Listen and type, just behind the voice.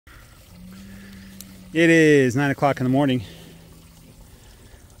It is 9 o'clock in the morning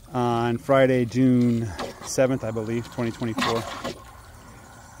on Friday, June 7th, I believe, 2024.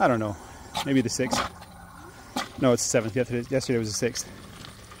 I don't know, maybe the 6th. No, it's the 7th. Yesterday was the 6th.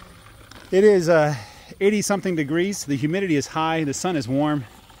 It is 80 something degrees. The humidity is high, the sun is warm,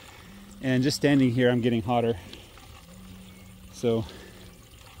 and just standing here I'm getting hotter. So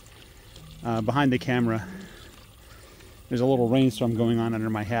behind the camera there's a little rainstorm going on under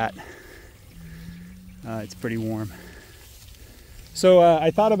my hat. It's pretty warm. So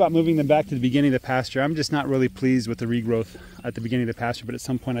I thought about moving them back to the beginning of the pasture. I'm just not really pleased with the regrowth at the beginning of the pasture, but at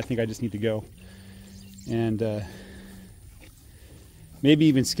some point I think I just need to go and maybe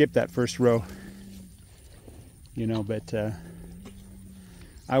even skip that first row, you know. But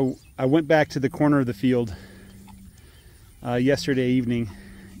I went back to the corner of the field yesterday evening,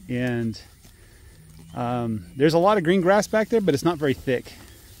 and there's a lot of green grass back there, but it's not very thick.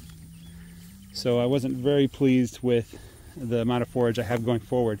 So I wasn't very pleased with the amount of forage I have going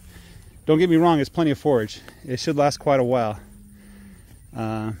forward. Don't get me wrong, it's plenty of forage. It should last quite a while.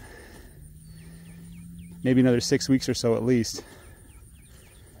 Maybe another 6 weeks or so at least.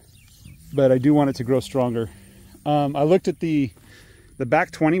 But I do want it to grow stronger. I looked at the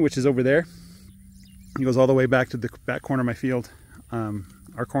back 20, which is over there. It goes all the way back to the back corner of my field.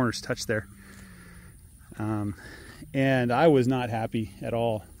 Our corners touch there. And I was not happy at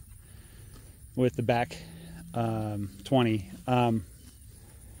all with the back 20.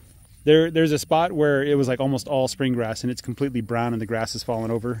 There's a spot where it was like almost all spring grass and it's completely brown and the grass has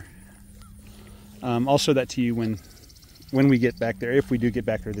fallen over. I'll show that to you when we get back there, if we do get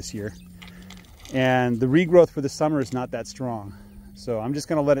back there this year. And the regrowth for the summer is not that strong. So I'm just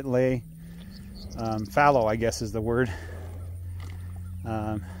gonna let it lay fallow, I guess is the word.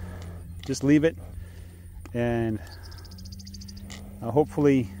 Just leave it, and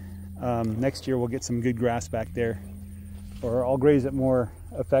hopefully next year we'll get some good grass back there, or I'll graze it more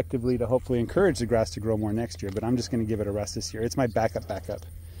effectively to hopefully encourage the grass to grow more next year. But I'm just going to give it a rest this year. It's my backup.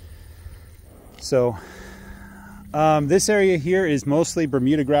 So this area here is mostly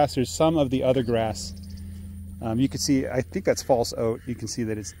Bermuda grass. There's some of the other grass. You can see, I think that's false oat. You can see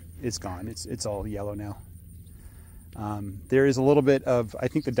that it's gone. It's all yellow now. There is a little bit of, I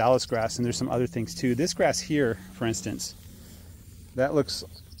think, the Dallas grass, and there's some other things too. This grass here, for instance, that looks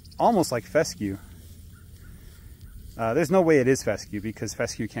almost like fescue. There's no way it is fescue because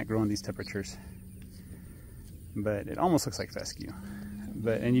fescue can't grow in these temperatures. But it almost looks like fescue.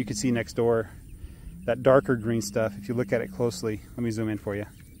 And you can see next door that darker green stuff. If you look at it closely, let me zoom in for you.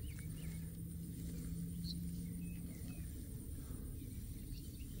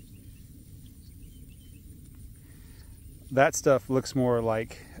 That stuff looks more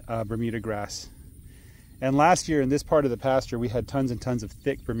like Bermuda grass. And last year in this part of the pasture, we had tons and tons of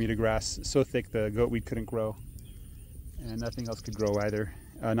thick Bermuda grass, so thick the goat weed couldn't grow. And nothing else could grow either,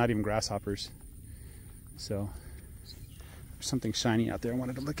 not even grasshoppers. So there's something shiny out there. I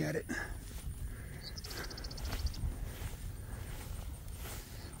wanted to look at it.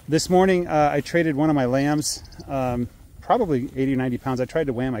 This morning I traded one of my lambs, probably 80 or 90 pounds. I tried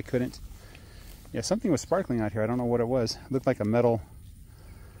to weigh him, I couldn't. Yeah, something was sparkling out here. I don't know what it was. It looked like a metal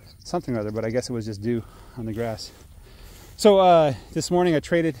something or other, but I guess it was just dew on the grass. So this morning I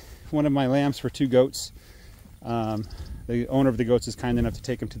traded one of my lambs for 2 goats. The owner of the goats is kind enough to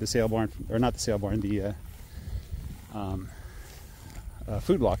take them to the sale barn, or not the sale barn, the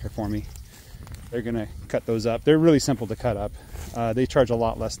food locker for me. They're gonna cut those up. They're really simple to cut up. They charge a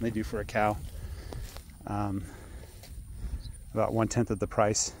lot less than they do for a cow. About 1/10 of the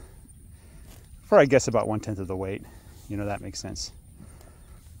price. For, I guess, about 1/10 of the weight. You know, that makes sense.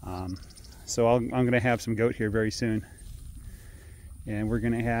 So I'm going to have some goat here very soon. And we're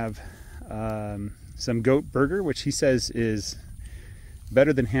going to have some goat burger, which he says is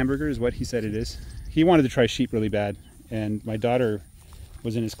better than hamburger, is what he said it is. He wanted to try sheep really bad. And my daughter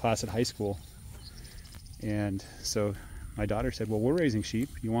was in his class at high school. And so my daughter said, well, we're raising sheep.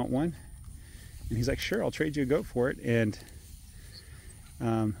 You want one? And he's like, sure, I'll trade you a goat for it. And,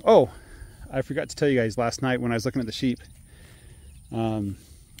 oh, I forgot to tell you guys, last night when I was looking at the sheep,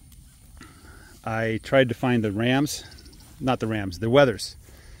 I tried to find the rams, not the rams, the wethers.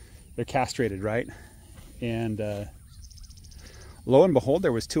 They're castrated, right? And lo and behold,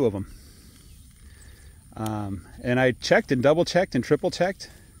 there was 2 of them. And I checked and double checked and triple checked.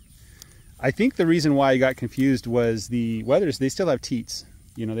 I think the reason why I got confused was the wethers, they still have teats.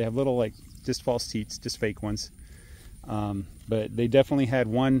 You know, they have little, like, just false teats, just fake ones. But they definitely had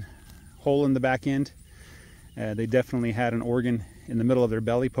one hole in the back end. They definitely had an organ in the middle of their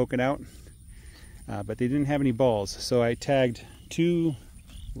belly poking out. But they didn't have any balls. So I tagged 2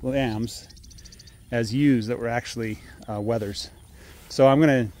 lambs as ewes that were actually wethers. So I'm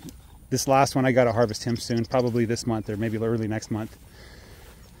gonna, this last one I gotta harvest him soon, probably this month or maybe early next month.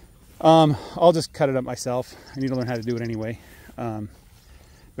 I'll just cut it up myself. I need to learn how to do it anyway.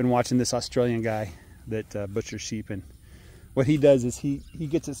 Been watching this Australian guy that butchers sheep, and what he does is he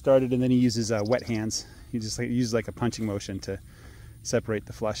gets it started and then he uses wet hands. He just uses like a punching motion to separate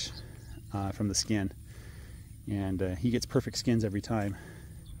the flesh from the skin, and he gets perfect skins every time.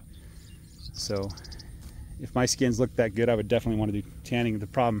 So if my skins look that good, I would definitely want to do tanning. The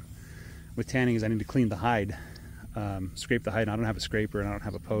problem with tanning is I need to clean the hide, scrape the hide, and I don't have a scraper and I don't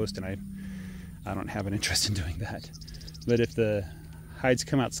have a post, and I don't have an interest in doing that. But if the hides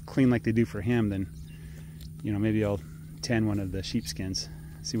come out clean like they do for him, then, you know, maybe I'll tan one of the sheep skins,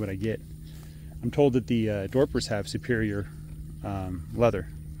 see what I get. I'm told that the Dorpers have superior leather.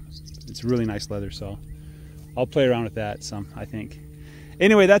 It's really nice leather, so I'll play around with that some, I think.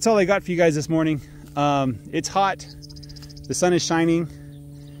 Anyway, that's all I got for you guys this morning. It's hot. The sun is shining.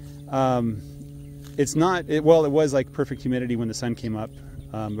 It's not, well, it was like perfect humidity when the sun came up,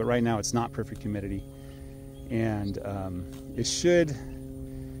 but right now it's not perfect humidity. And it should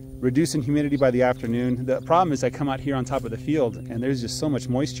reduce in humidity by the afternoon. The problem is I come out here on top of the field and there's just so much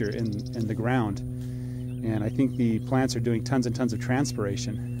moisture in the ground. And I think the plants are doing tons and tons of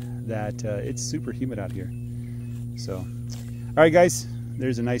transpiration that it's super humid out here. So, all right guys,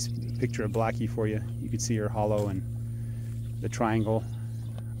 there's a nice picture of Blackie for you. You can see her hollow and the triangle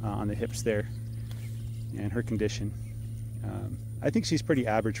on the hips there and her condition. I think she's pretty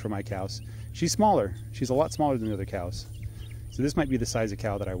average for my cows. She's smaller. She's a lot smaller than the other cows. So this might be the size of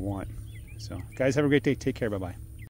cow that I want. So guys, have a great day. Take care. Bye-bye.